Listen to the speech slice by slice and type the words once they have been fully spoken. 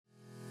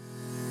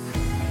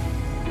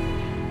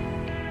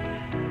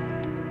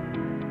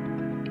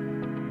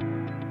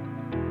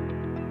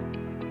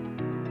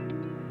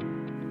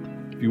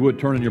If you would,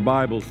 turn in your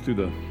Bibles to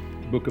the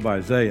book of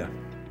Isaiah,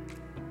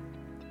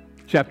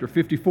 chapter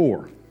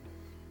 54.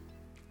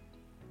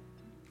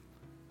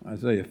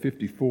 Isaiah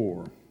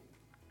 54.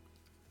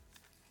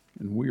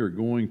 And we are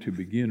going to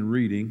begin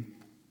reading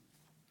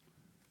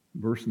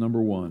verse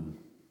number 1.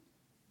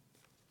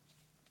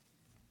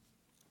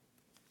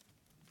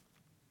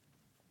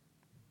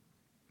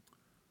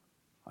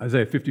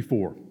 Isaiah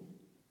 54,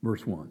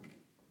 verse 1.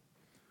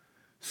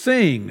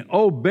 Sing,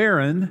 O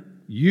barren,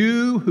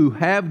 you who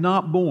have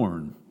not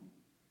borne.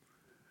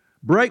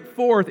 Break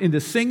forth into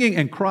singing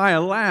and cry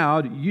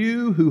aloud,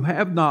 you who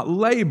have not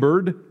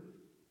labored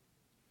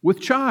with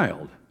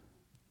child.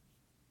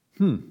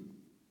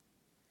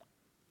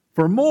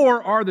 For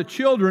more are the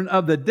children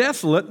of the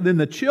desolate than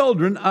the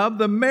children of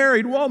the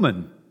married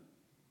woman,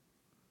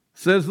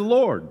 says the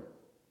Lord.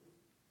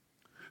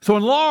 So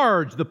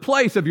enlarge the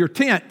place of your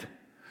tent,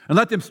 and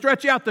let them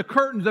stretch out the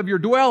curtains of your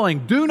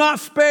dwelling. Do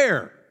not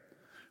spare.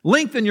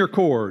 Lengthen your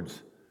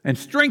cords, and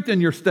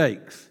strengthen your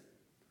stakes.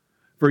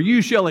 For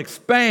you shall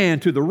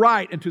expand to the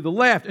right and to the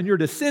left, and your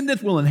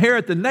descendants will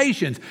inherit the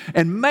nations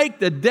and make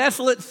the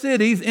desolate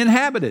cities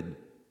inhabited.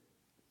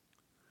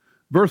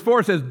 Verse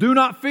 4 says, do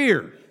not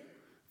fear,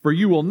 for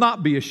you will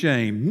not be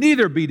ashamed,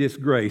 neither be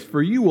disgraced,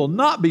 for you will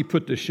not be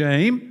put to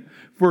shame,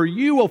 for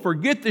you will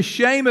forget the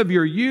shame of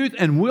your youth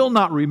and will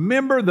not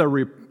remember the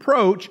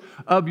reproach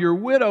of your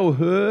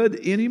widowhood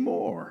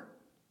anymore.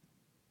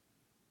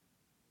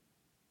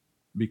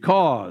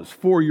 Because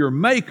for your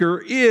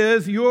Maker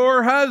is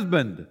your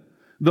husband.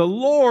 The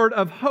Lord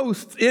of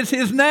hosts is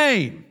His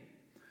name.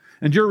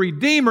 And your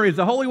Redeemer is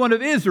the Holy One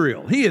of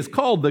Israel. He is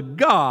called the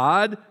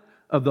God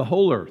of the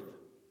whole earth.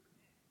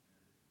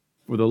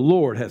 For the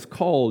Lord has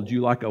called you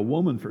like a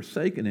woman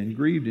forsaken and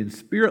grieved in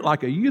spirit,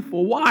 like a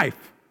youthful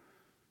wife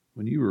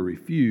when you were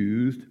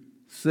refused,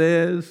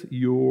 says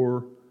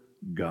your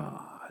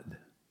God.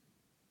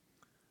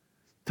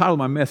 The title of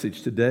my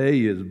message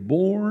today is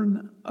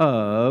Born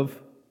of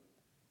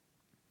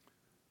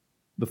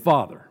the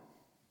Father.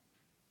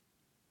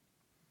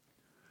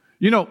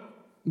 You know,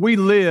 we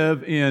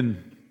live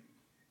in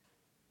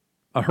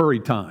a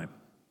hurried time.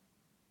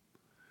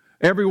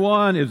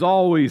 Everyone is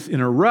always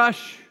in a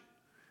rush.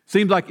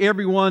 Seems like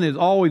everyone is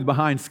always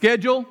behind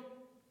schedule.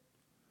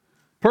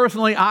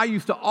 Personally, I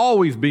used to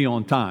always be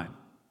on time.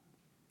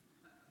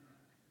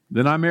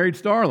 Then I married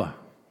Starla.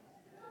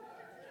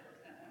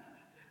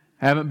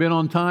 Haven't been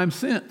on time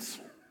since.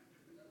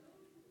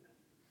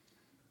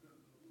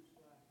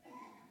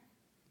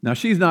 Now,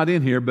 she's not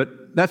in here,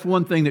 but that's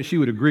one thing that she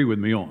would agree with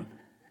me on.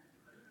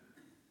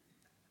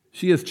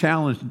 She is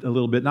challenged a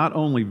little bit, not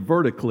only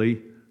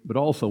vertically, but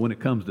also when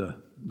it comes to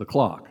the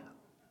clock.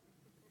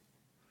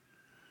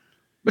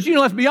 But you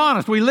know, let's be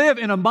honest, we live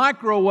in a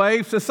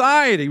microwave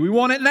society. We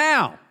want it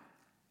now.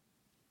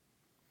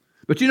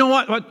 But you know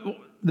what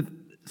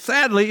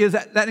sadly is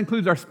that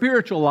includes our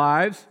spiritual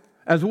lives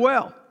as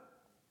well.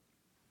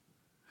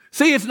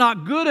 See, it's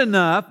not good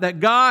enough that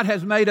God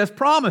has made us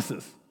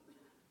promises.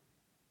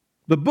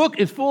 The book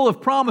is full of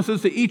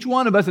promises to each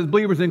one of us as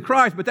believers in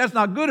Christ, but that's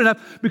not good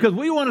enough because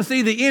we want to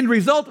see the end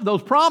result of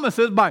those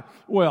promises by,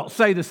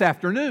 say this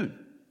afternoon.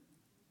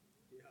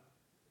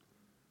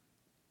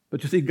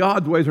 But you see,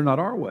 God's ways are not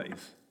our ways.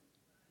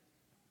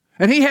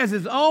 And He has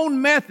His own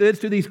methods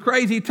to these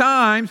crazy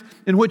times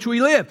in which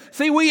we live.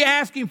 See, we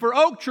ask Him for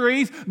oak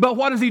trees, but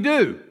what does He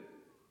do?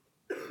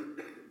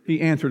 He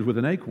answers with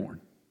an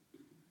acorn.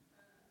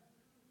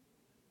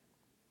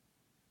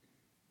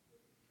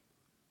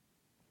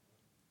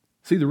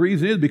 See, the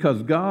reason is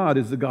because God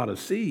is the God of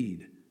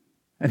seed.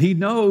 And He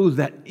knows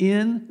that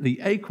in the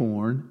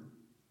acorn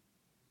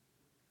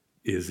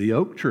is the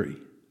oak tree.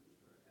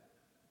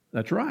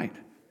 That's right.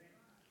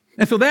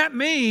 And so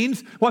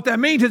what that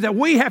means is that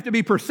we have to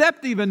be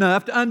perceptive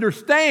enough to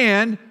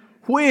understand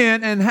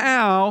when and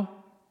how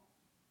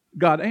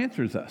God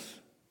answers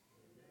us.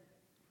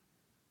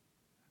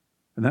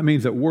 And that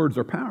means that words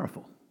are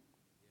powerful.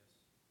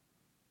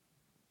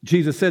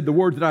 Jesus said, the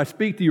words that I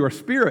speak to you are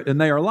spirit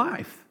and they are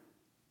life.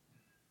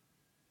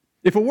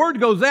 If a word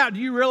goes out, do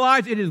you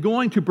realize it is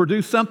going to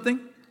produce something?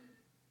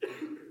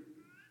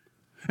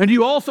 And do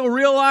you also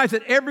realize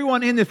that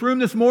everyone in this room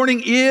this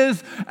morning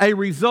is a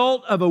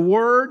result of a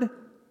word?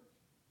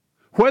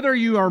 Whether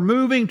you are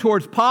moving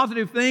towards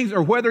positive things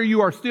or whether you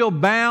are still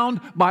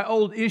bound by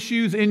old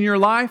issues in your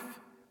life.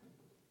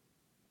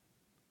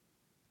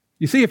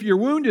 You see, if you're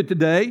wounded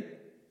today,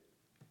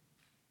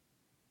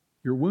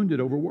 you're wounded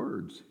over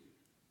words.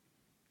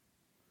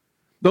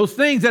 Those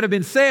things that have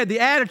been said, the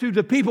attitudes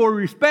of people we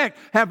respect,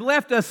 have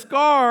left us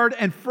scarred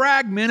and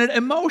fragmented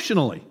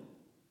emotionally.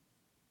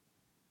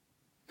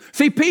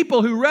 See,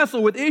 people who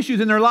wrestle with issues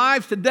in their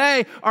lives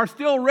today are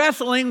still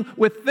wrestling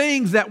with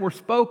things that were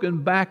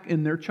spoken back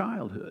in their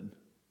childhood.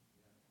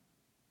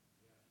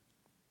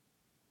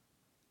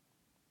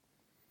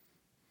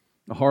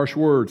 A harsh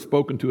word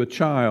spoken to a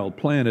child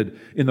planted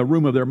in the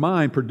room of their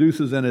mind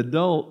produces an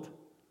adult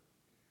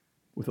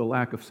with a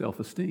lack of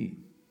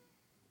self-esteem.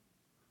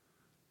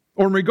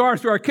 Or in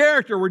regards to our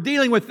character, we're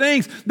dealing with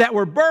things that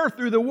were birthed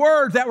through the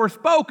words that were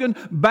spoken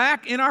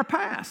back in our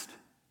past.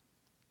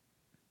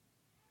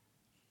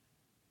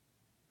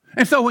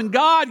 And so when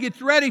God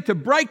gets ready to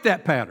break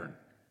that pattern,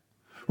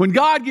 when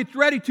God gets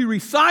ready to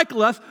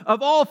recycle us,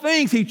 of all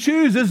things, He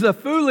chooses the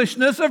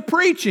foolishness of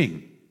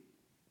preaching.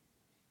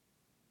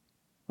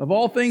 Of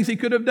all things He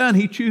could have done,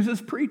 He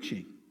chooses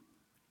preaching.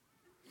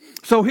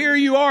 So here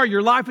you are,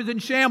 your life is in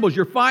shambles,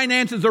 your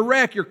finances are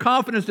wrecked, your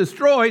confidence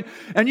destroyed,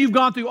 and you've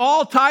gone through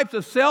all types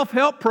of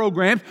self-help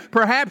programs.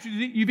 Perhaps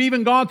you've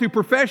even gone through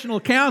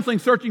professional counseling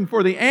searching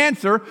for the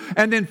answer,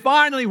 and then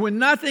finally, when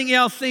nothing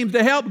else seems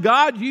to help,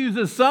 God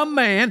uses some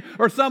man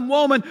or some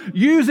woman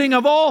using,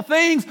 of all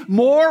things,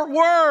 more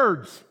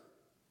words.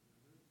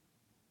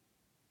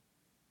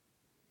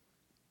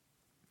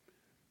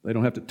 They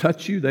don't have to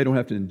touch you, they don't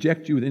have to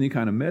inject you with any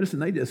kind of medicine,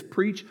 they just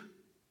preach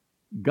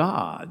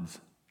God's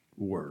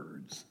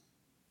words.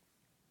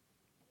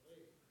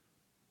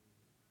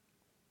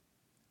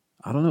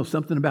 I don't know,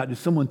 something about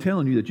just someone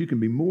telling you that you can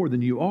be more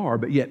than you are,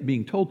 but yet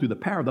being told through the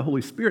power of the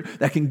Holy Spirit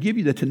that can give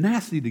you the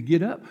tenacity to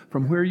get up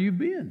from where you've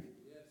been.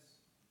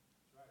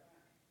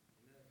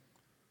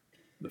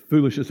 The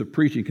foolishness of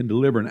preaching can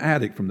deliver an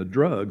addict from the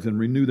drugs and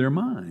renew their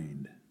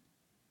mind.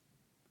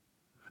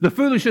 The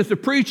foolishness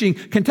of preaching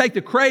can take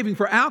the craving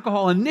for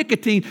alcohol and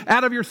nicotine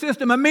out of your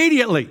system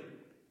immediately.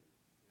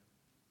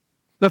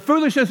 The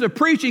foolishness of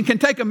preaching can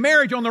take a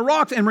marriage on the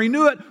rocks and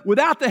renew it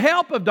without the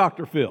help of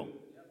Dr. Phil.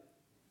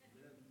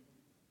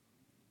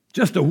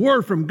 Just a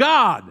word from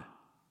God.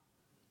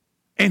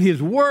 And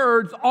His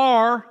words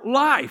are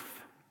life.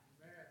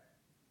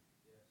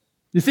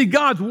 You see,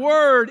 God's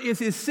word is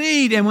His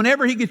seed, and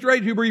whenever He gets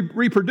ready to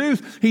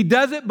reproduce, He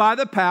does it by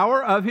the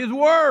power of His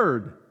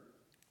word.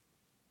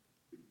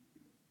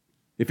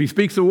 If He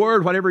speaks a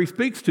word, whatever He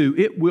speaks to,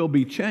 it will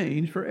be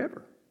changed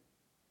forever.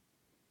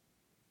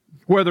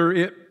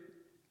 Whether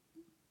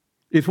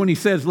it's when He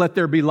says, let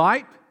there be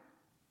light,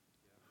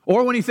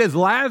 or when He says,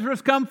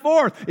 Lazarus, come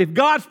forth. If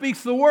God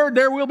speaks the word,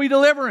 there will be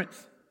deliverance.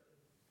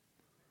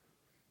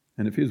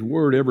 And if His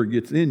word ever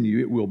gets in you,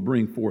 it will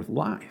bring forth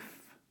life.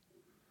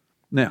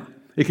 Now,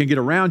 it can get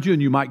around you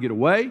and you might get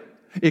away.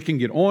 It can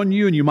get on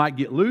you and you might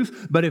get loose.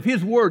 But if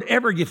His word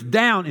ever gets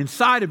down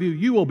inside of you,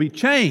 you will be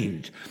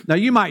changed. Now,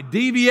 you might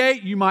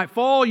deviate, you might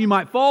fall, you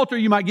might falter,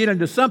 you might get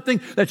into something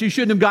that you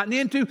shouldn't have gotten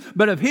into.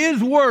 But if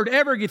His word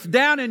ever gets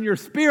down in your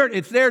spirit,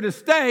 it's there to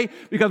stay,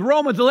 because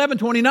Romans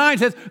 11:29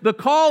 says, the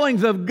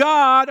callings of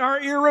God are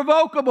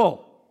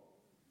irrevocable.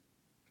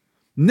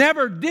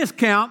 Never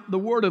discount the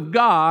word of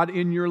God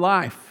in your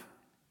life.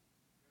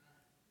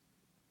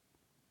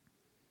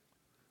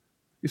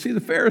 You see,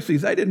 the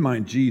Pharisees, they didn't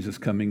mind Jesus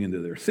coming into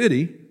their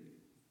city.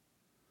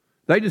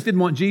 They just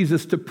didn't want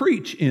Jesus to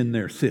preach in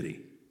their city.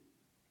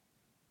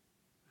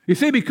 You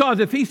see, because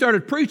if He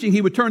started preaching,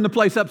 He would turn the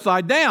place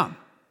upside down.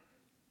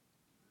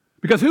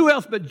 Because who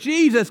else but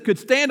Jesus could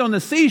stand on the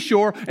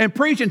seashore and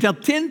preach until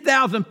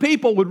 10,000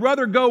 people would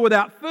rather go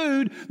without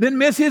food than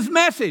miss His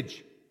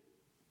message?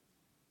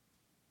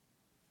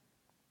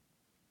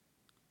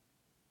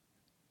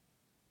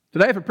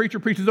 Today, if a preacher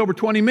preaches over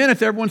 20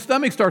 minutes, everyone's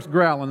stomach starts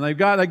growling. They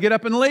get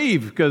up and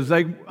leave because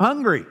they're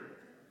hungry.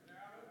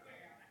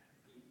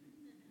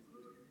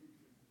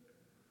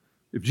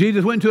 If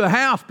Jesus went into a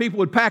house, people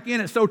would pack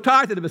in it so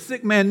tight that if a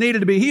sick man needed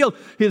to be healed,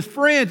 his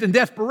friends in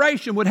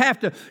desperation would have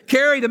to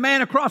carry the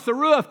man across the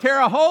roof, tear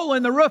a hole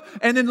in the roof,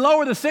 and then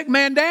lower the sick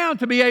man down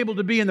to be able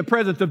to be in the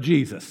presence of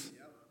Jesus.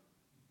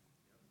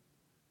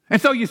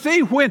 And so you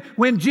see,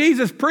 when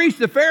Jesus preached,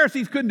 the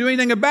Pharisees couldn't do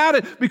anything about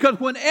it, because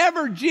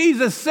whenever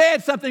Jesus said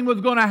something was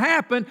going to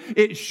happen,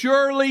 it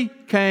surely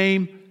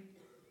came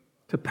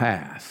to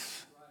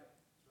pass.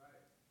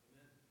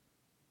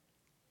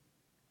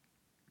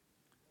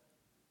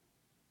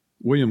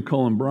 William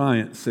Cullen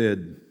Bryant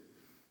said,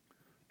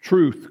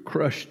 truth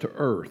crushed to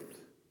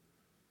earth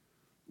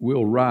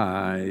will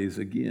rise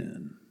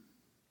again.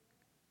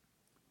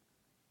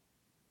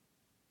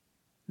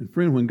 And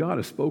friend, when God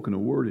has spoken a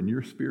word in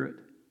your spirit,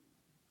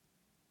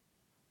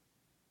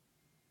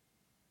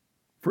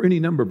 for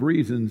any number of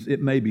reasons,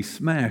 it may be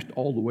smashed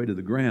all the way to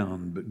the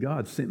ground, but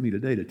God sent me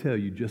today to tell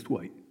you, just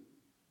wait.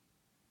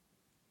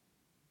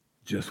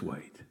 Just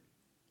wait.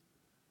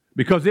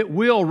 Because it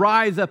will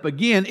rise up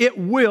again. It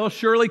will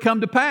surely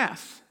come to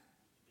pass.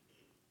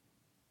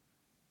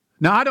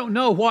 Now, I don't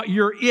know what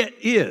your it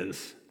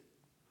is,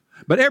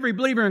 but every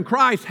believer in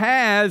Christ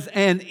has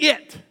an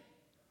it.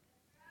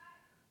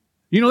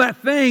 You know, that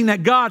thing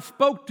that God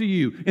spoke to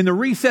you in the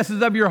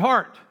recesses of your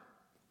heart.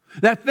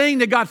 That thing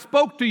that God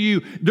spoke to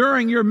you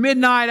during your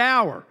midnight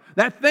hour.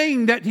 That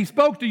thing that He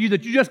spoke to you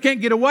that you just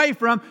can't get away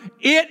from.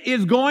 It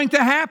is going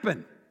to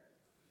happen.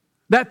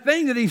 That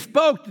thing that He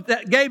spoke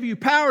that gave you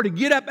power to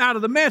get up out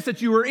of the mess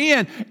that you were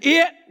in.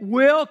 It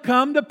will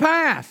come to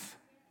pass.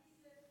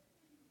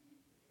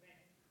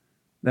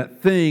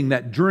 That thing,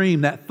 that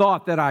dream, that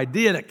thought, that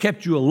idea that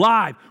kept you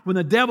alive when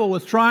the devil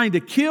was trying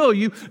to kill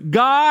you,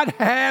 God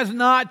has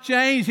not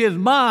changed His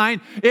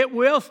mind. It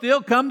will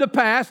still come to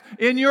pass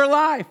in your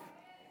life.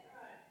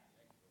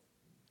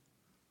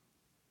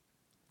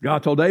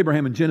 God told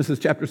Abraham in Genesis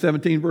chapter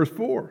 17, verse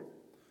 4,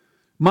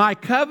 my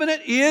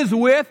covenant is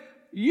with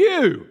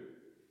you,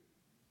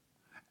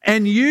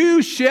 and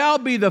you shall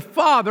be the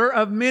father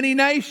of many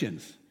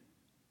nations.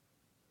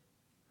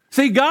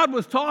 See, God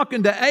was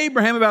talking to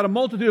Abraham about a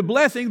multitude of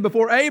blessings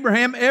before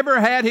Abraham ever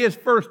had his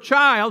first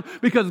child,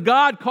 because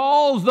God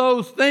calls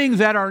those things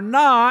that are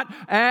not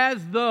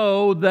as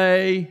though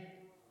they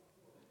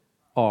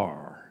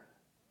are.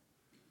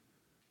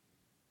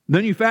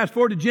 Then you fast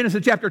forward to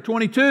Genesis chapter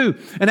 22,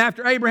 and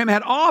after Abraham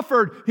had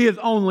offered his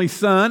only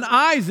son,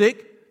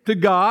 Isaac, to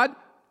God,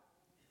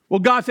 well,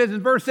 God says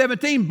in verse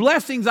 17,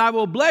 blessings I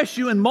will bless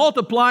you, and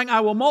multiplying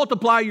I will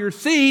multiply your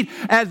seed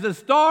as the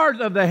stars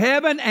of the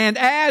heaven and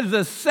as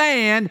the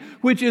sand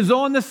which is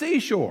on the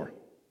seashore.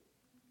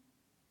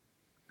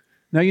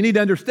 Now you need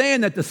to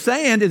understand that the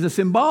sand is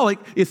symbolic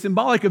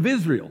of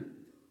Israel.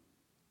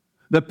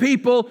 The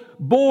people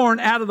born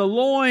out of the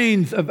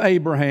loins of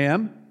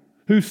Abraham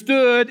who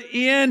stood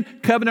in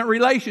covenant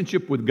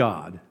relationship with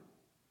God.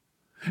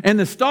 And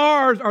the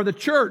stars are the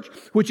church,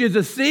 which is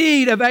the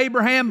seed of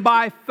Abraham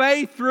by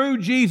faith through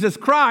Jesus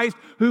Christ,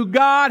 who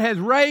God has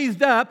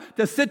raised up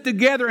to sit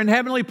together in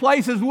heavenly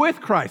places with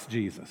Christ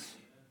Jesus.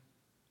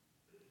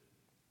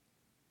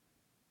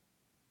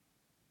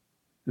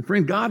 And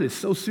friend, God is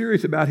so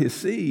serious about His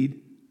seed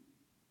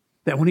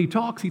that when He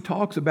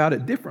talks about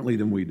it differently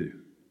than we do.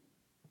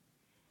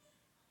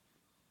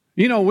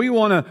 You know, we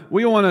want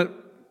to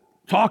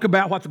talk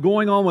about what's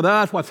going on with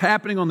us, what's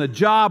happening on the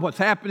job, what's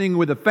happening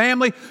with the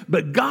family,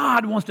 but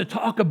God wants to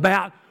talk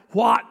about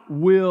what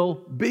will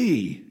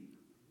be.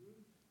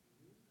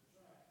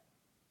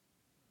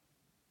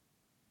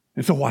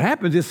 And so what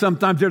happens is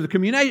sometimes there's a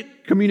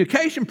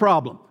communication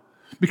problem,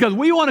 because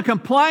we want to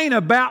complain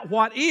about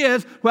what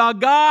is while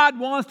God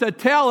wants to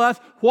tell us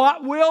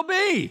what will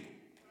be.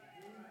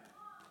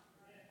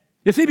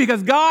 You see,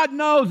 because God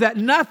knows that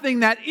nothing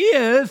that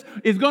is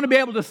going to be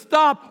able to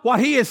stop what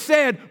He has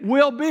said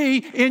will be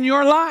in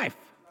your life.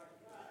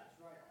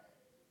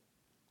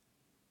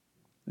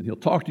 And He'll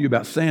talk to you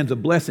about sands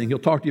of blessing. He'll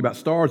talk to you about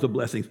stars of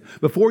blessings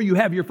before you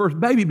have your first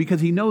baby,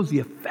 because He knows the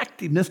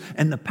effectiveness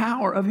and the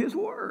power of His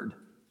Word.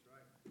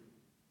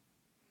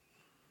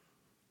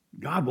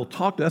 God will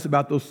talk to us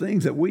about those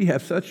things that we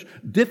have such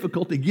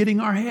difficulty getting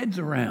our heads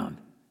around.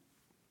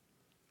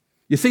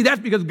 You see,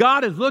 that's because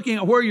God is looking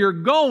at where you're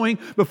going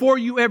before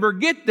you ever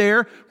get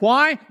there.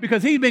 Why?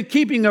 Because He's been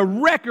keeping a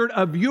record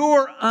of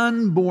your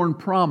unborn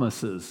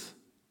promises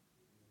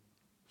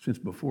since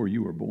before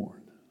you were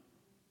born.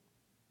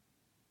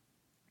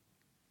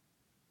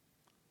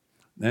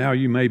 Now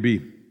you may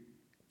be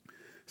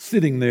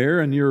sitting there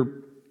and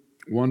you're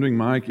wondering,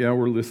 Mike, yeah,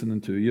 we're listening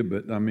to you,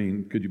 but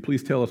could you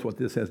please tell us what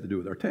this has to do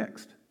with our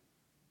text?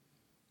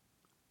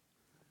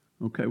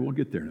 Okay, we'll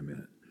get there in a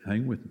minute.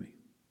 Hang with me.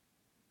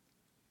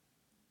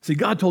 See,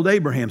 God told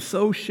Abraham,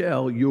 so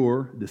shall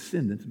your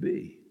descendants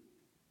be.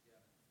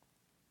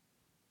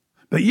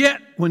 But yet,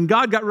 when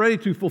God got ready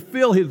to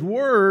fulfill His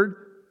word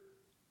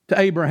to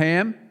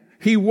Abraham,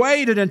 He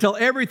waited until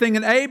everything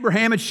in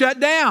Abraham had shut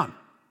down.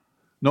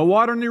 No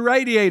water in the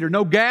radiator,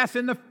 no gas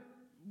in the...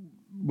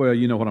 Well,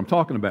 you know what I'm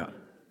talking about.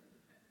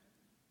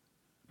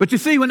 But you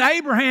see, when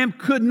Abraham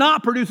could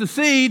not produce a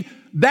seed,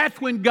 that's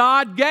when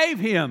God gave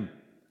him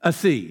a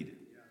seed.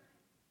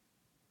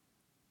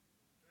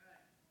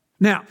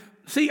 Now,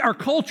 see, our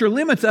culture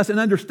limits us in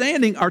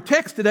understanding our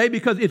text today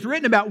because it's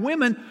written about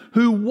women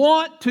who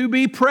want to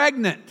be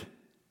pregnant,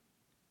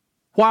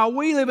 while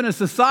we live in a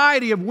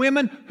society of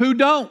women who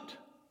don't.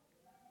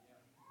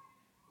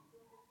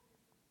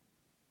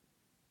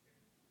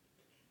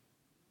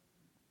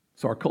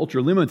 So our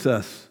culture limits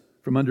us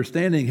from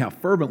understanding how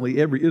fervently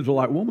every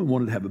Israelite woman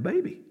wanted to have a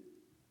baby.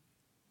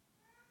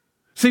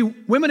 See,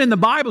 women in the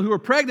Bible who were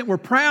pregnant were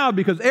proud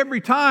because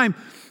every time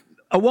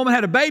a woman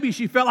had a baby,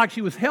 she felt like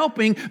she was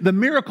helping the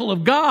miracle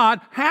of God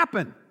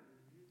happen.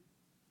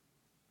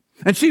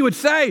 And she would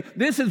say,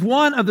 this is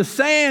one of the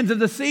sands of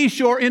the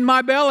seashore in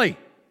my belly.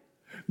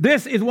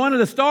 This is one of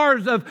the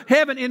stars of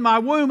heaven in my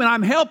womb, and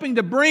I'm helping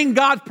to bring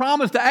God's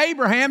promise to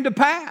Abraham to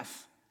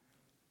pass.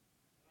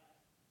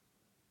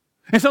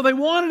 And so they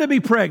wanted to be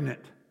pregnant.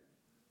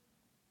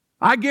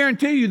 I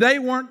guarantee you they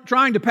weren't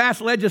trying to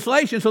pass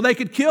legislation so they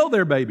could kill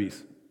their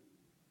babies.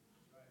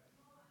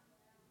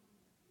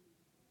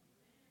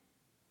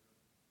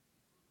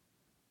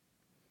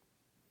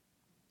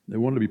 They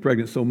wanted to be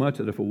pregnant so much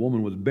that if a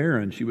woman was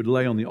barren, she would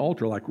lay on the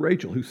altar like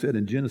Rachel, who said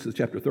in Genesis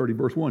chapter 30,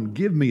 verse 1,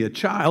 "Give me a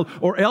child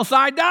or else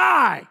I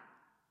die."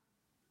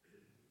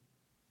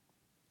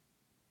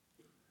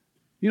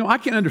 You know, I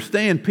can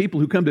understand people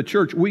who come to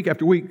church week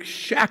after week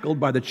shackled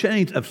by the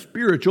chains of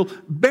spiritual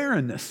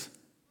barrenness.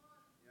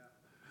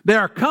 They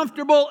are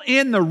comfortable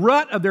in the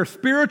rut of their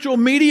spiritual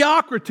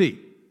mediocrity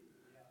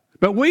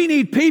But we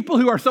need people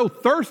who are so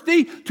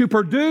thirsty to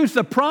produce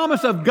the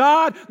promise of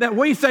God that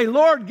we say,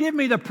 Lord, give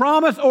me the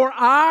promise or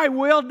I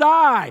will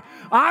die.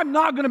 I'm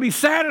not going to be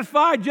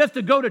satisfied just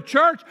to go to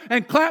church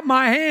and clap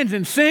my hands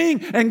and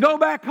sing and go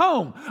back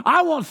home.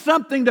 I want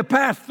something to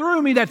pass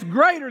through me that's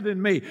greater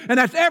than me and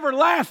that's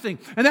everlasting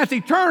and that's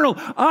eternal.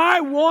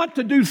 I want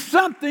to do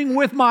something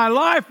with my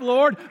life,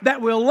 Lord, that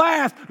will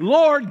last.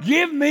 Lord,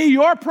 give me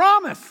your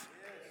promise.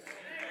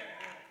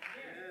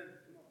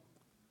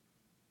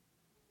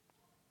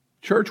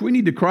 Church, we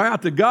need to cry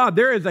out to God.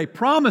 There is a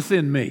promise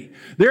in me.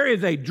 There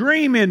is a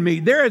dream in me.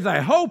 There is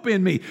a hope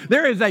in me.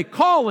 There is a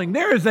calling.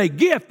 There is a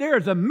gift. There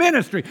is a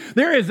ministry.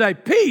 There is a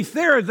peace.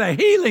 There is a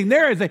healing.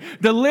 There is a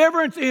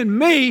deliverance in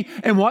me.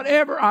 And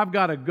whatever I've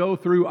got to go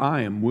through,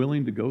 I am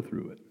willing to go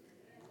through it.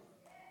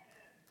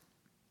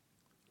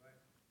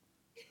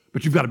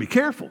 But you've got to be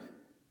careful.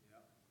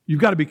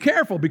 You've got to be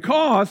careful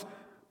because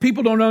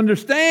people don't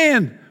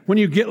understand when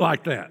you get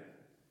like that.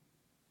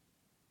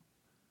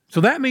 So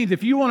that means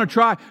if you want to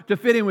try to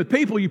fit in with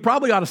people, you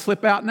probably ought to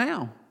slip out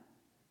now.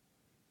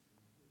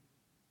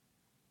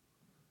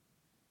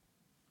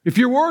 If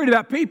you're worried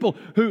about people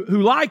who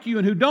like you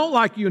and who don't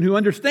like you and who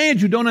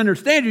understand you, don't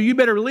understand you, you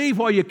better leave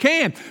while you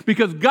can.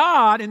 Because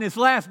God in this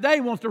last day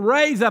wants to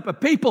raise up a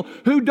people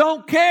who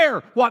don't care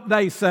what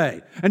they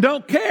say and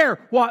don't care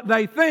what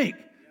they think.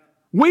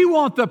 We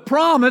want the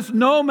promise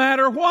no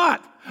matter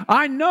what.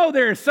 I know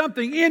there is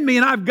something in me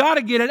and I've got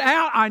to get it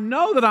out. I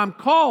know that I'm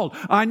called.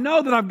 I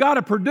know that I've got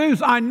to produce.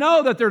 I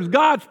know that there's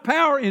God's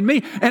power in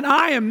me and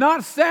I am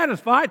not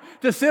satisfied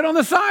to sit on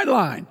the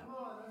sideline.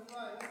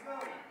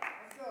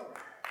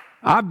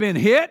 I've been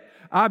hit.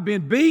 I've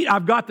been beat.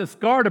 I've got the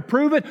scar to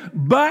prove it,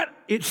 but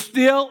it's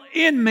still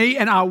in me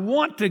and I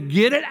want to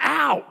get it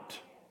out.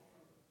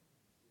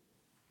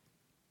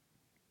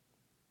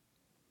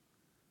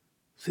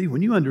 See,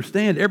 when you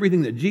understand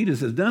everything that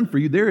Jesus has done for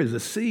you, there is a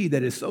seed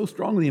that is so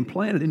strongly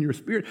implanted in your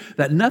spirit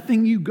that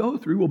nothing you go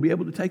through will be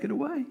able to take it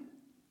away.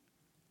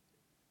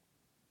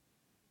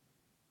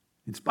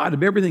 In spite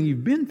of everything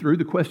you've been through,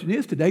 the question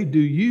is today, do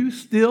you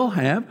still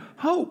have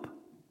hope?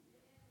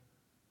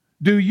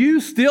 Do you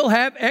still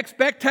have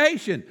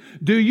expectation?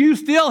 Do you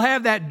still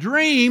have that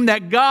dream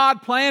that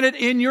God planted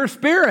in your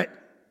spirit?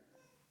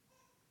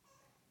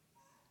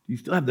 Do you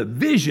still have the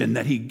vision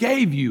that He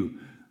gave you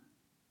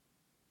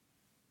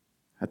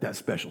at that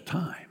special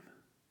time?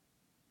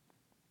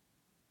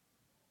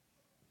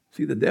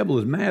 See, the devil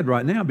is mad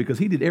right now because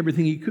he did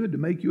everything he could to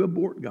make you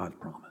abort God's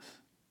promise.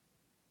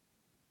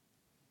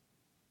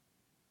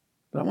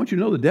 But I want you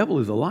to know the devil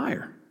is a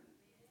liar.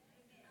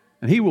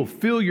 And he will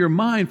fill your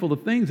mind full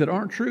of things that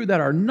aren't true,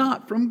 that are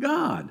not from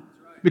God.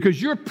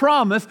 Because your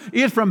promise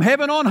is from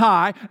heaven on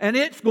high, and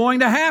it's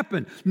going to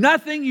happen.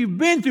 Nothing you've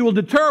been through will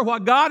deter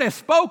what God has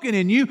spoken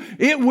in you.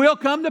 It will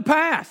come to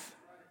pass.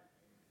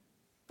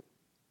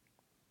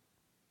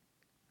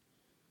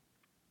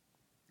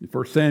 In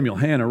 1 Samuel,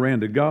 Hannah ran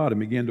to God and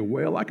began to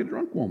wail like a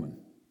drunk woman.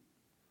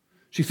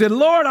 She said,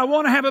 Lord, I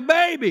want to have a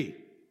baby.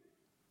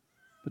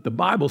 But the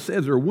Bible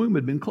says her womb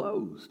had been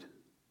closed.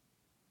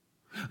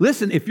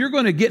 Listen, if you're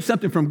going to get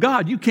something from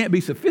God, you can't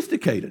be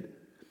sophisticated.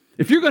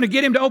 If you're going to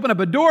get Him to open up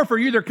a door for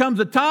you, there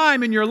comes a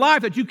time in your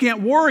life that you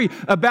can't worry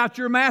about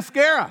your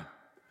mascara.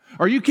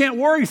 Or you can't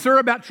worry, sir,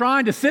 about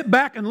trying to sit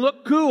back and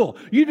look cool.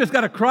 You just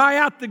got to cry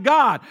out to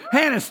God.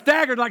 Hannah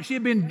staggered like she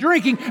had been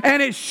drinking,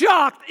 and it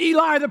shocked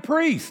Eli the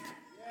priest.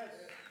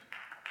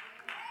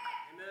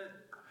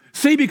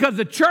 See, because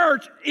the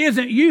church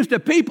isn't used to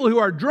people who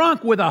are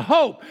drunk with a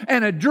hope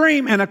and a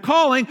dream and a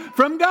calling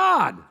from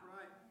God.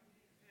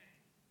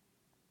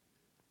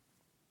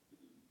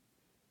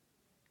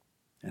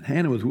 And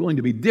Hannah was willing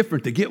to be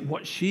different to get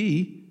what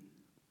she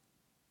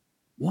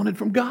wanted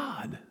from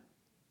God.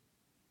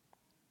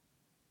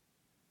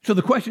 So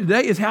the question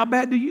today is, how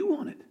bad do you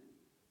want it?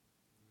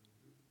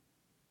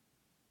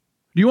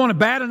 Do you want it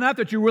bad enough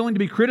that you're willing to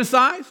be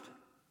criticized?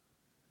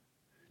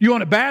 You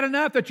want it bad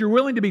enough that you're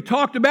willing to be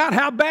talked about?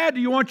 How bad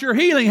do you want your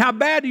healing? How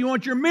bad do you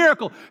want your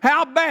miracle?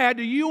 How bad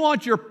do you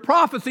want your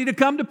prophecy to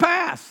come to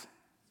pass?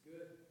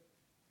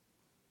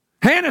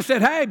 Hannah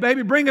said, hey,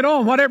 baby, bring it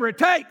on, whatever it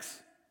takes.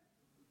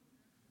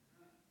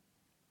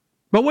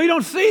 But we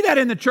don't see that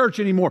in the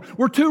church anymore.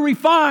 We're too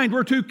refined,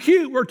 we're too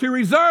cute, we're too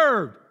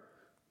reserved.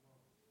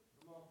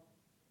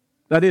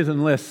 That is,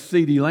 unless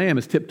C.D. Lamb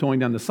is tiptoeing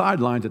down the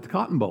sidelines at the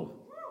Cotton Bowl.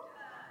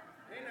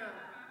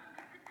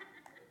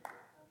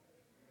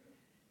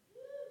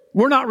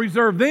 We're not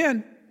reserved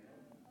then.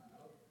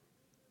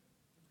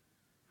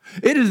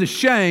 It is a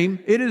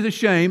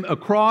shame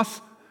across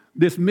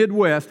this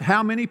Midwest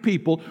how many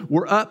people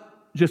were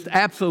up just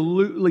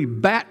absolutely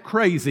bat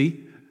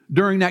crazy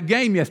during that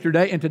game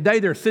yesterday, and today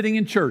they're sitting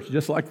in church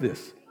just like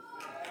this.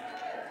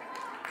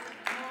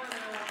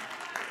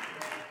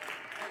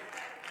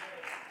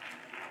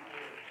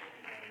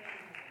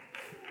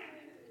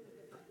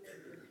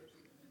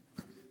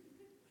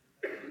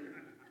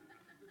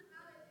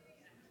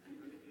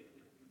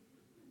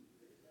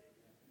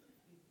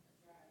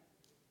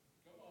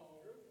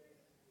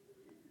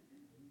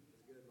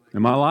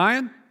 Am I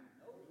lying?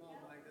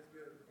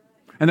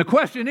 And the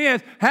question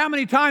is, how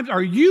many times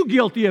are you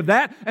guilty of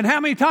that, and how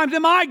many times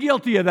am I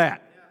guilty of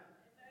that?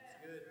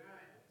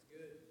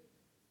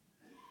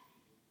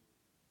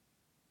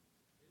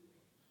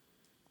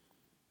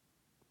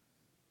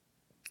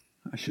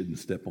 I shouldn't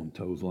step on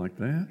toes like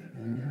that.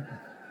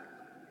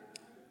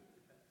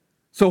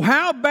 So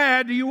how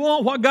bad do you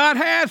want what God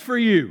has for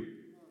you?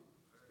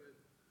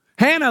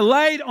 Hannah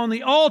laid on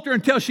the altar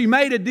until she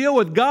made a deal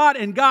with God,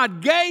 and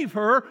God gave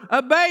her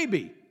a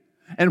baby.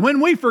 And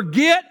when we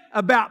forget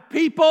about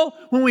people,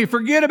 when we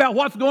forget about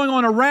what's going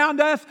on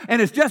around us,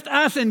 and it's just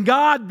us and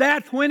God,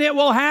 that's when it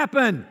will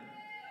happen.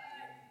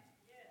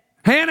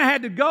 Hannah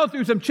had to go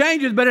through some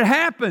changes, but it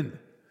happened.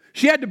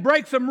 She had to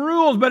break some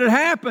rules, but it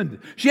happened.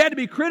 She had to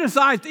be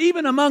criticized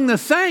even among the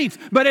saints,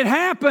 but it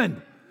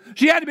happened.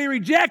 She had to be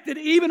rejected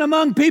even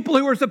among people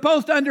who were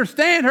supposed to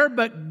understand her,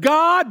 but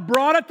God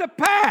brought it to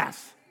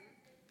pass.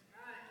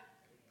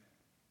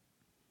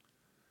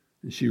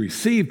 And she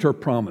received her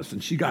promise,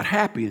 and she got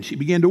happy, and she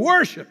began to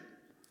worship.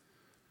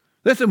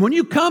 Listen, when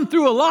you come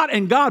through a lot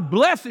and God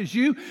blesses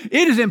you,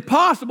 it is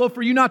impossible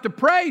for you not to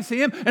praise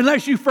Him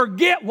unless you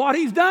forget what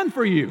He's done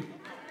for you.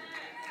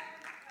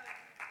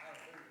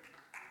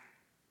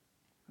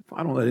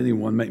 I don't let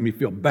anyone make me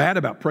feel bad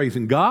about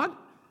praising God.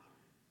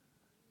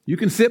 You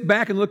can sit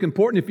back and look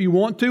important if you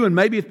want to, and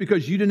maybe it's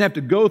because you didn't have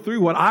to go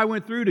through what I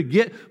went through to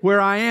get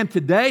where I am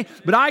today,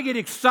 but I get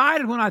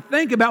excited when I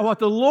think about what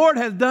the Lord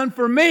has done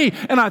for me,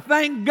 and I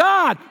thank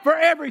God for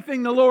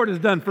everything the Lord has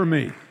done for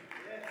me.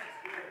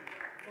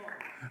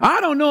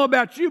 I don't know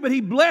about you, but He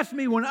blessed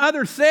me when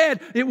others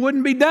said it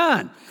wouldn't be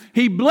done.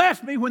 He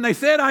blessed me when they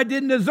said I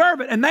didn't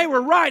deserve it, and they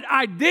were right.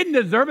 I didn't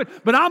deserve it,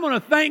 but I'm going to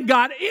thank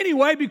God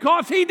anyway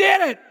because He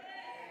did it.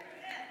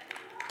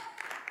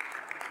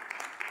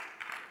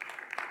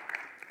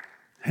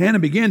 Hannah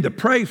began to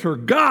praise her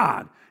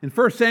God. In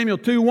 1 Samuel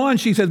 2:1,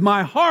 she says,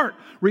 "My heart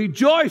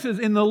rejoices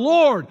in the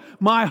Lord.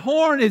 My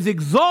horn is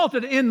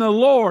exalted in the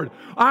Lord."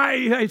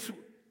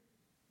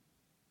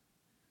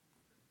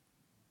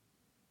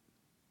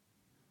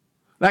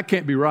 That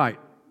can't be right.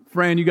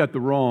 Fran, you got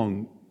the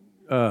wrong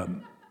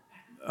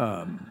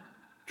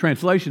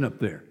translation up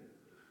there.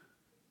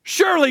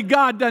 Surely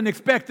God doesn't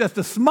expect us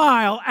to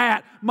smile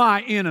at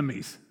my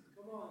enemies.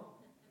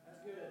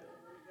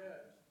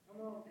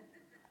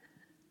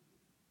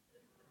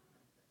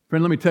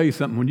 Friend, let me tell you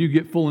something. When you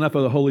get full enough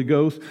of the Holy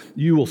Ghost,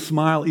 you will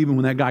smile even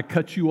when that guy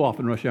cuts you off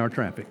in rush hour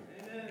traffic.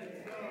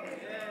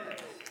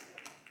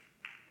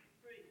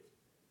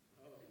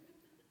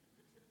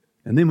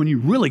 And then when you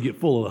really get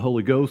full of the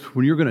Holy Ghost,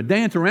 when you're going to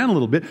dance around a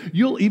little bit,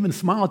 you'll even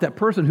smile at that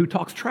person who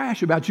talks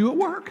trash about you at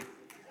work.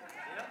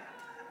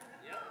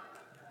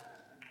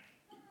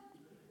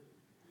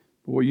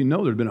 Boy, you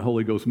know there's been a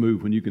Holy Ghost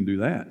move when you can do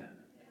that.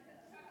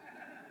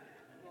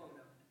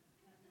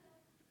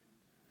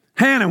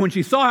 Hannah, when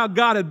she saw how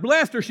God had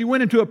blessed her, she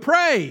went into a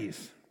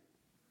praise.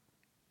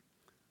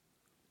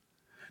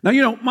 Now,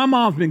 you know, my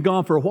mom's been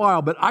gone for a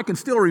while, but I can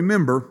still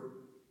remember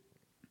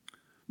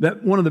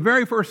that one of the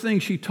very first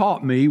things she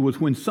taught me was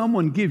when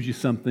someone gives you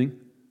something,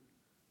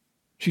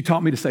 she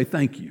taught me to say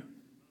thank you.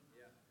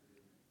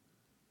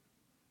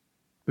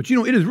 But you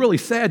know, it is really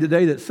sad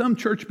today that some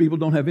church people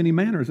don't have any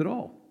manners at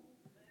all.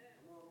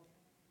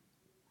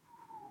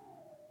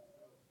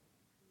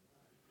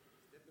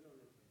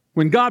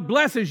 When God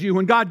blesses you,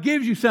 when God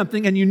gives you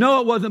something and you know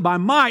it wasn't by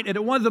might and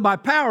it wasn't by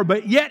power,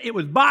 but yet it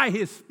was by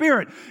His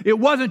Spirit. It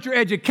wasn't your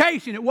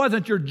education. It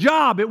wasn't your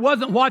job. It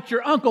wasn't what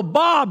your Uncle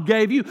Bob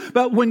gave you.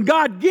 But when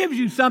God gives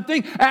you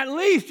something, at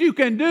least you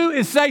can do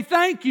is say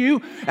thank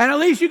you. And at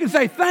least you can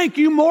say thank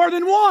you more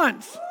than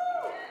once.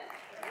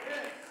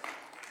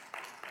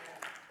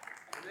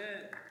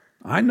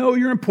 I know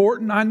you're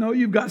important. I know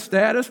you've got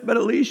status, but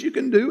at least you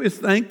can do is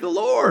thank the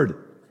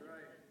Lord.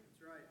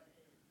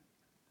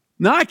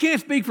 Now, I can't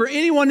speak for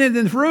anyone in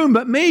this room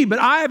but me, but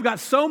I have got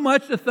so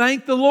much to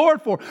thank the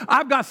Lord for.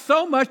 I've got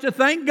so much to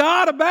thank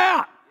God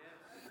about.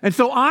 And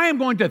so I am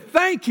going to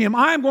thank Him.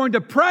 I am going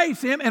to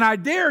praise Him, and I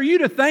dare you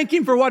to thank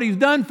Him for what He's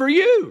done for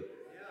you.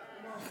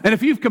 And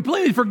if you've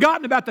completely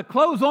forgotten about the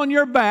clothes on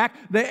your back,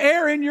 the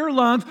air in your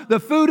lungs, the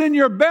food in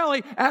your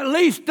belly, at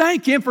least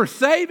thank Him for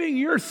saving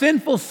your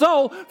sinful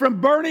soul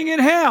from burning in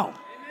hell.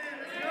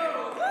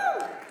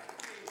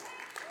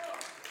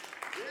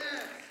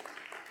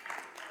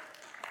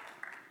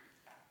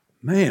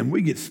 Man,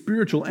 we get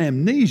spiritual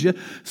amnesia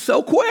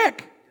so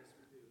quick.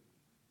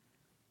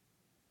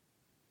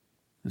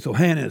 And so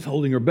Hannah is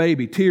holding her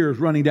baby, tears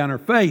running down her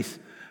face,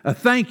 a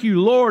thank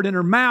you, Lord, in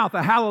her mouth,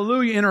 a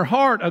hallelujah in her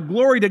heart, a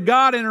glory to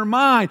God in her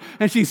mind.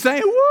 And she's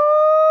saying,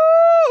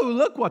 woo,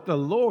 look what the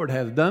Lord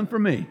has done for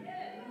me.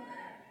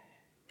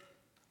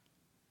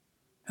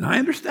 And I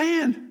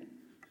understand.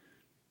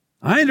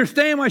 I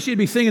understand why she'd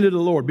be singing to the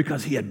Lord,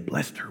 because He had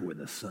blessed her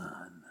with a son.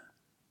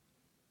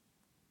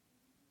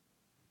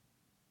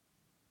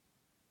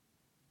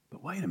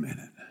 But wait a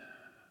minute.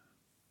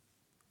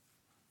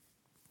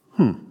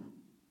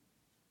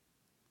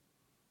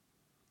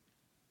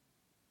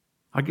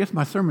 I guess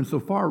my sermon so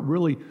far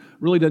really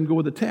doesn't go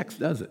with the text,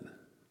 does it?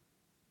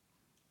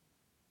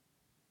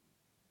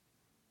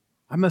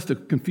 I must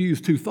have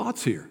confused two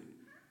thoughts here.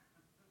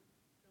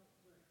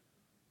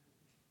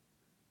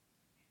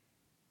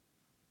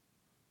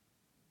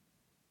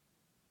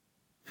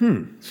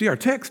 See, our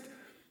text,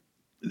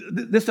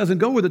 this doesn't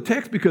go with the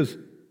text because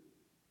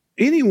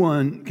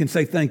anyone can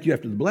say thank you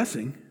after the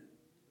blessing.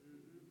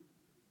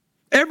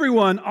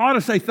 Everyone ought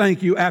to say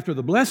thank you after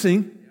the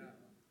blessing.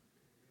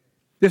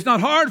 It's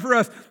not hard for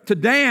us to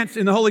dance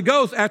in the Holy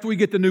Ghost after we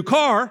get the new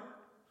car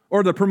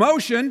or the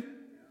promotion.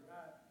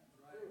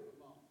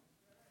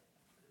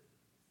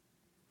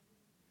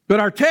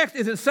 But our text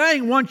isn't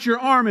saying once your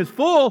arm is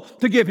full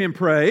to give Him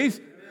praise.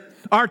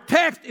 Our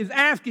text is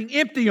asking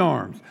empty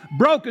arms,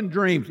 broken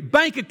dreams,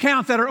 bank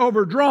accounts that are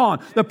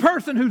overdrawn, the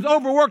person who's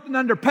overworked and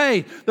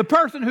underpaid, the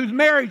person whose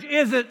marriage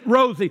isn't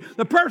rosy,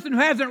 the person who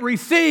hasn't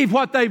received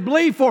what they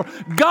believe for.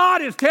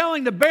 God is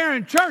telling the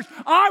barren church,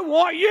 I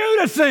want you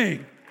to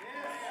sing.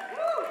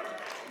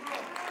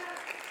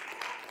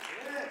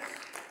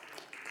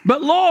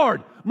 But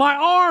Lord, my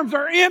arms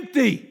are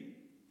empty.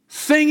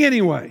 Sing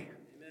anyway.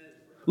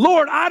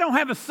 Lord, I don't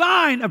have a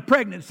sign of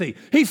pregnancy.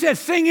 He says,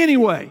 sing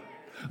anyway.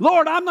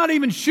 Lord, I'm not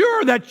even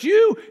sure that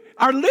you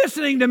are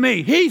listening to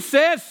me. He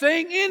says,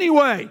 sing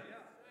anyway.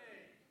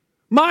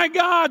 My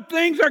God,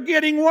 things are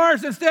getting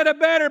worse instead of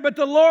better, but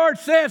the Lord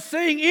says,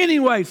 sing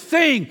anyway,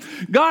 sing.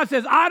 God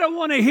says, I don't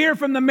want to hear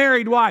from the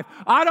married wife.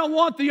 I don't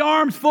want the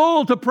arms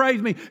full to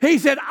praise me. He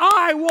said,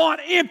 I want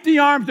empty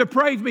arms to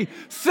praise me.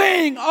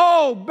 Sing,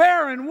 oh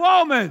barren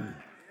woman.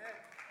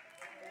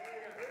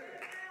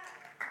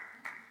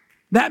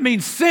 That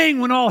means sing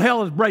when all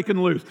hell is breaking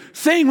loose.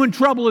 Sing when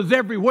trouble is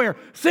everywhere.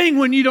 Sing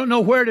when you don't know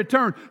where to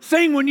turn.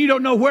 Sing when you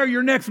don't know where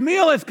your next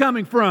meal is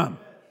coming from.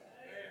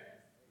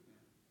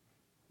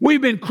 We've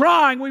been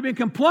crying, we've been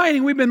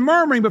complaining, we've been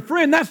murmuring, but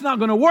friend, that's not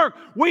going to work.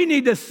 We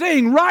need to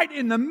sing right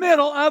in the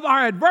middle of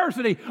our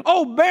adversity.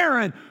 Oh,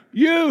 barren,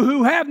 you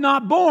who have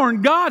not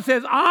borne, God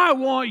says, I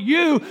want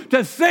you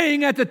to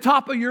sing at the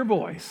top of your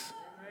voice.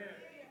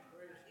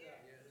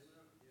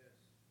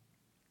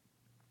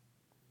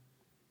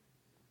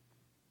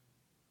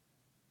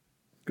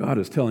 God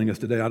is telling us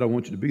today, I don't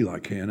want you to be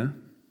like Hannah.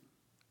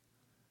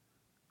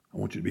 I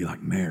want you to be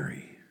like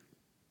Mary.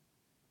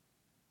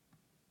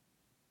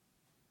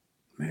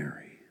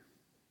 Mary.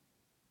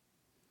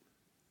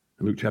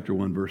 In Luke chapter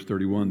 1, verse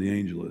 31, the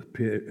angel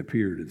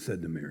appeared and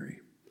said to Mary,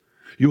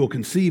 you will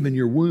conceive in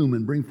your womb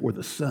and bring forth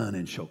a son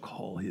and shall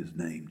call his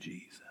name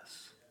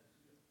Jesus.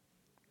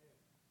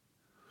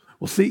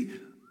 Well, see,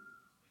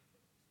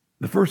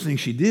 the first thing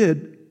she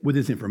did with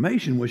this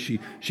information was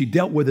she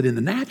dealt with it in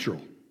the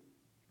natural.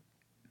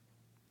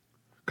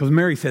 Because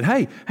Mary said,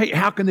 hey,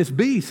 how can this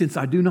be since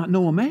I do not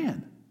know a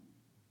man?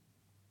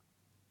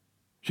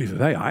 She said,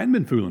 hey, I hadn't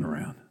been fooling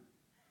around.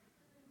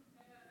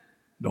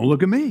 Don't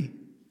look at me.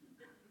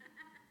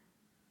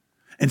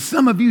 And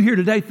some of you here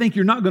today think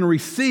you're not going to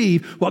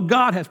receive what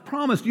God has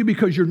promised you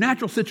because your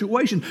natural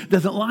situation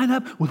doesn't line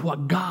up with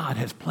what God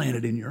has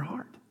planted in your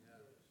heart.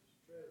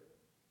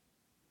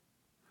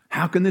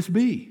 How can this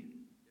be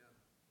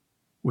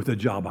with the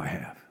job I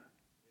have?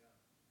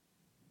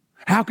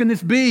 How can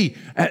this be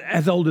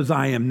as old as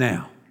I am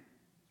now?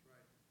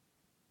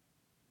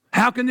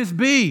 How can this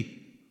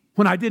be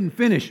when I didn't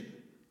finish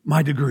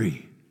my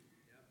degree?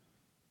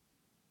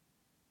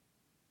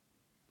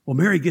 Well,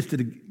 Mary gets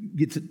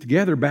it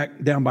together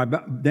back down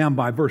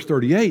by verse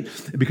 38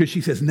 because she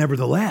says,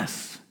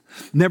 nevertheless,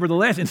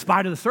 in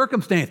spite of the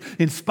circumstance,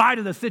 in spite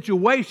of the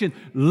situation,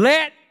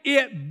 let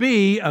it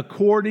be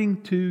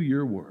according to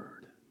your word.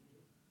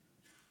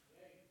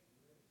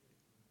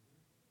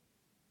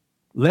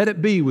 Let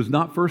it be was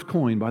not first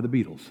coined by the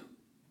Beatles.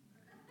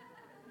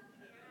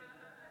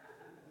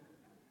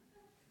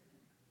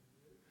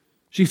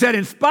 She said,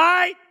 in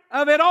spite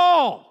of it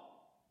all,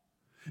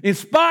 in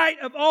spite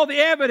of all the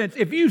evidence,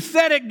 if you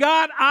said it,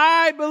 God,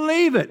 I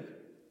believe it.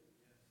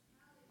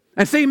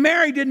 And see,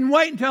 Mary didn't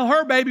wait until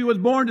her baby was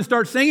born to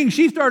start singing.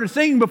 She started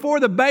singing before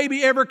the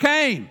baby ever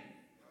came.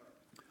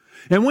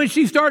 And when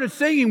she started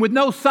singing with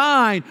no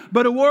sign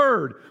but a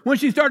word, when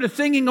she started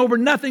singing over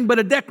nothing but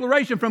a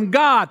declaration from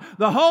God,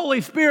 the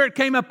Holy Spirit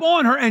came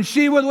upon her and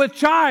she was with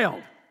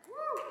child.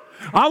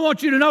 I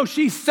want you to know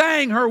she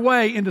sang her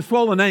way into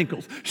swollen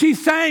ankles. She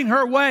sang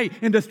her way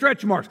into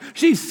stretch marks.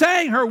 She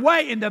sang her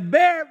way into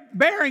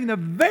bearing the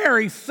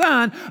very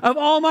Son of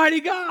Almighty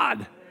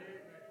God.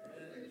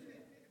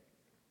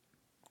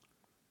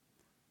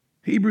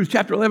 Hebrews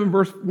chapter 11,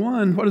 verse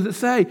 1, what does it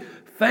say?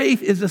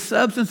 Faith is the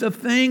substance of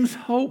things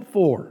hoped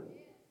for,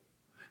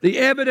 the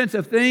evidence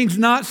of things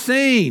not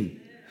seen.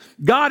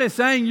 God is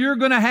saying you're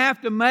going to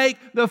have to make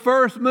the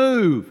first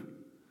move.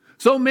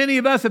 So many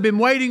of us have been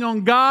waiting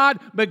on God,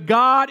 but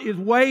God is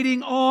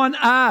waiting on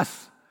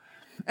us.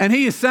 And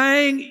He is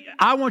saying,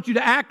 I want you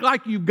to act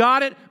like you've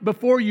got it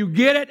before you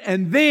get it,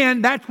 and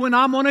then that's when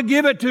I'm going to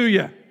give it to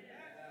you.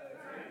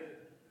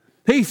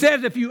 He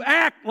says, if you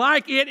act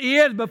like it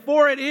is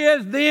before it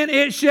is, then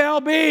it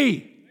shall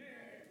be.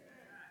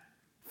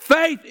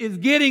 Faith is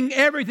getting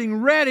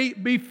everything ready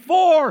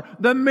before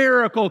the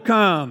miracle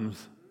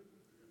comes.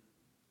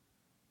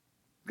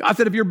 God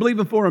said, if you're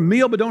believing for a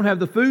meal but don't have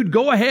the food,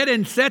 go ahead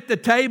and set the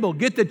table.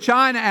 Get the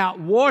china out.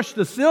 Wash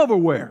the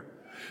silverware.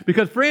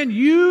 Because, friend,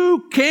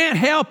 you can't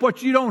help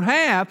what you don't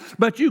have,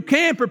 but you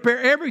can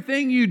prepare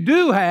everything you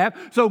do have.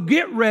 So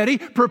get ready.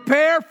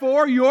 Prepare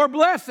for your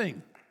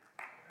blessing.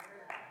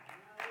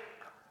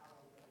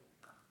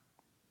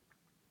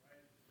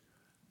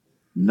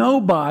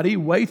 Nobody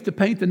waits to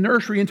paint the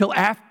nursery until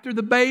after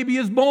the baby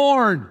is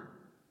born.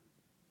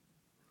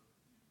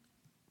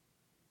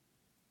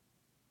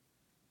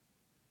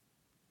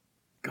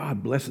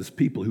 God blesses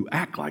people who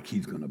act like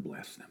He's going to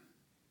bless them.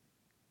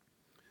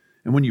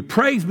 And when you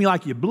praise me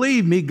like you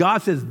believe me,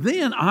 God says,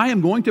 then I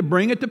am going to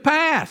bring it to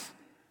pass.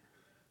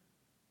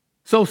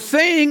 So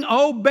sing,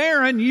 O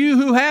barren, you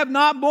who have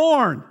not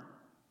borne.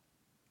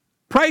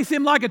 Praise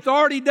Him like it's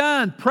already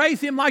done.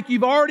 Praise Him like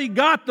you've already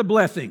got the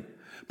blessing.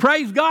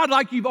 Praise God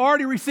like you've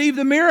already received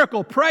the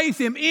miracle. Praise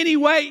Him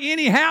anyway,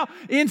 anyhow,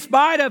 in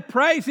spite of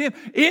praise Him.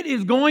 It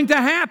is going to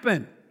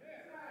happen.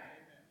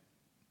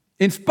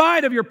 In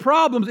spite of your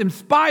problems, in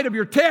spite of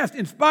your tests,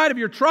 in spite of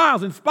your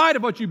trials, in spite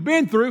of what you've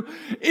been through,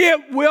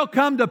 it will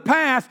come to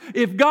pass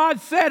if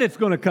God said it's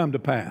going to come to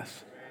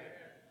pass.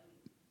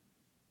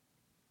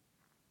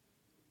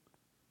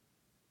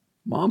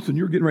 Moms, when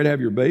you were getting ready to have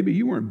your baby,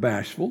 you weren't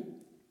bashful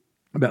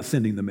about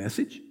sending the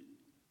message.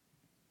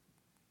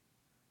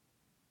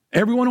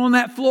 Everyone on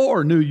that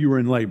floor knew you were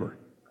in labor.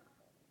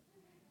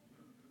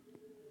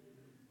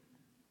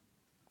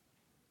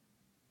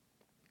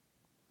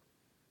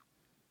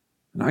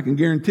 And I can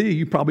guarantee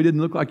you probably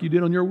didn't look like you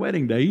did on your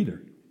wedding day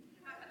either.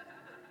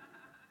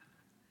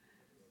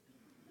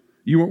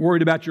 You weren't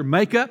worried about your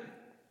makeup.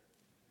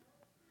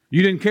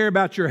 You didn't care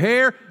about your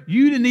hair.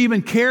 You didn't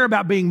even care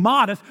about being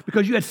modest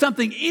because you had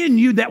something in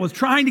you that was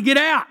trying to get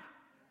out.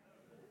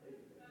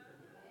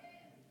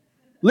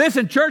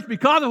 Listen, church,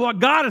 because of what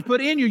God has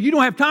put in you, you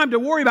don't have time to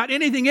worry about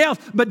anything else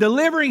but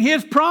delivering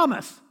His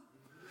promise.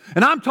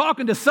 And I'm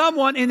talking to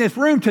someone in this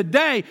room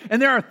today,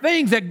 and there are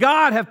things that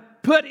God has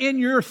put in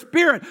your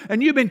spirit,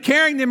 and you've been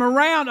carrying them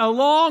around a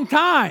long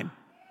time.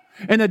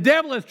 And the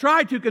devil has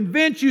tried to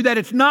convince you that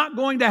it's not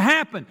going to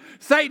happen.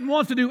 Satan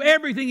wants to do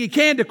everything he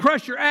can to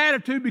crush your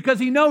attitude because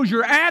he knows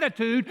your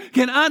attitude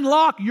can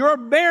unlock your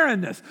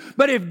barrenness.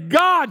 But if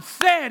God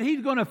said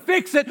He's going to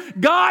fix it,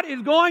 God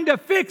is going to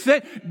fix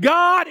it.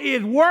 God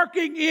is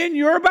working in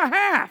your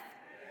behalf.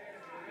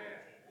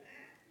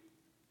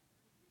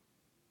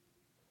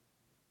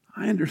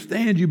 I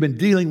understand you've been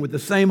dealing with the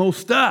same old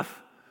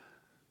stuff.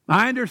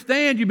 I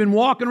understand you've been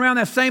walking around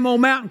that same old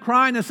mountain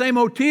crying the same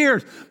old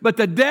tears, but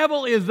the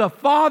devil is the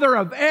father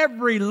of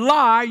every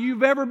lie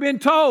you've ever been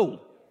told.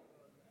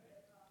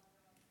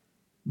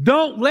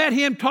 Don't let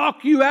him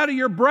talk you out of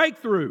your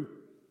breakthrough.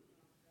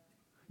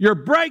 Your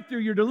breakthrough,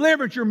 your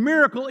deliverance, your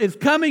miracle is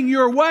coming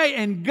your way,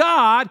 and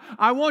God,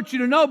 I want you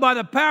to know by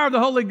the power of the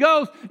Holy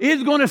Ghost,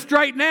 is going to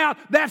straighten out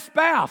that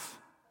spouse.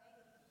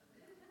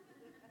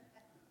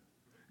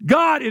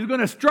 God is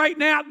going to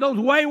straighten out those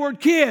wayward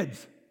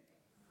kids.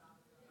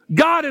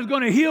 God is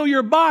going to heal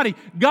your body.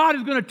 God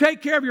is going to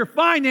take care of your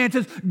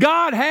finances.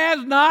 God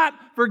has not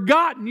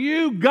forgotten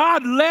you.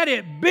 God, let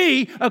it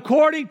be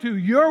according to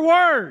your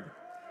word.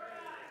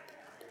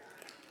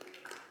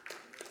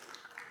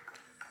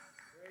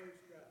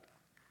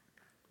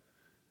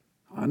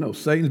 I know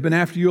Satan's been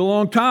after you a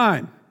long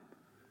time.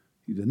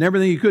 He's done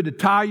everything he could to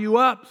tie you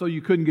up so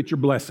you couldn't get your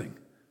blessing.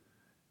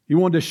 He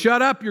wanted to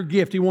shut up your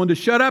gift. He wanted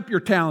to shut up your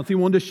talents. He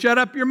wanted to shut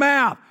up your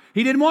mouth.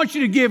 He didn't want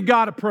you to give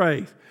God a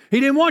praise. He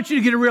didn't want you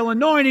to get a real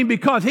anointing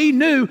because he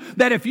knew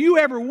that if you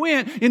ever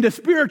went into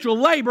spiritual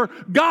labor,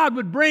 God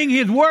would bring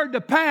His word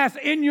to pass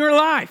in your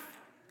life.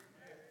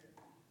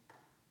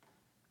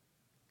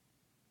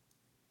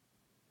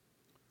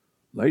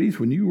 Ladies,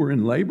 when you were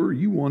in labor,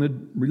 you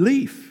wanted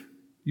relief.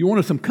 You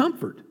wanted some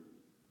comfort.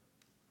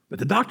 But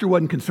the doctor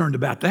wasn't concerned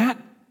about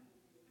that.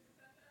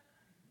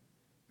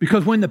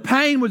 Because when the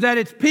pain was at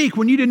its peak,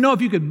 when you didn't know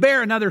if you could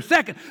bear another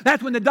second,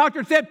 that's when the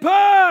doctor said,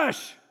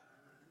 push!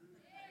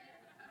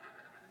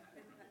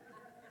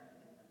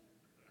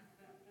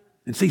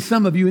 And see,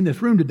 some of you in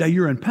this room today,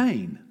 you're in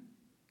pain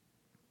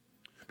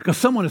because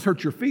someone has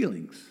hurt your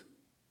feelings.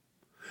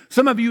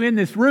 Some of you in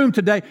this room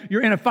today,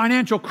 you're in a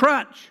financial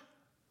crunch.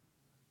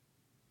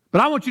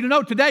 But I want you to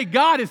know today,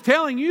 God is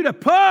telling you to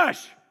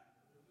push.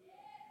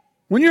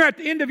 When you're at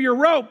the end of your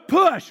rope,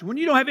 push. When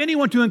you don't have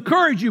anyone to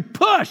encourage you,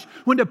 push.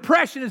 When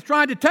depression is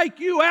trying to take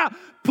you out,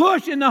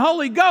 push in the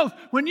Holy Ghost.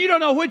 When you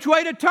don't know which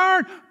way to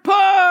turn,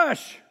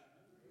 push.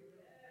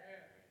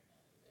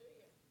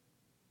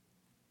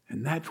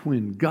 And that's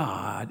when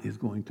God is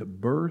going to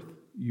birth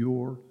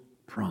your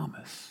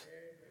promise.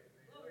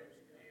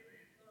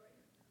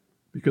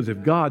 Because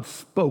if God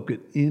spoke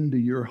it into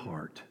your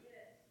heart,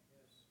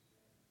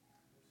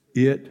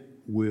 it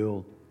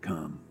will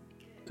come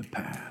to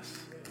pass.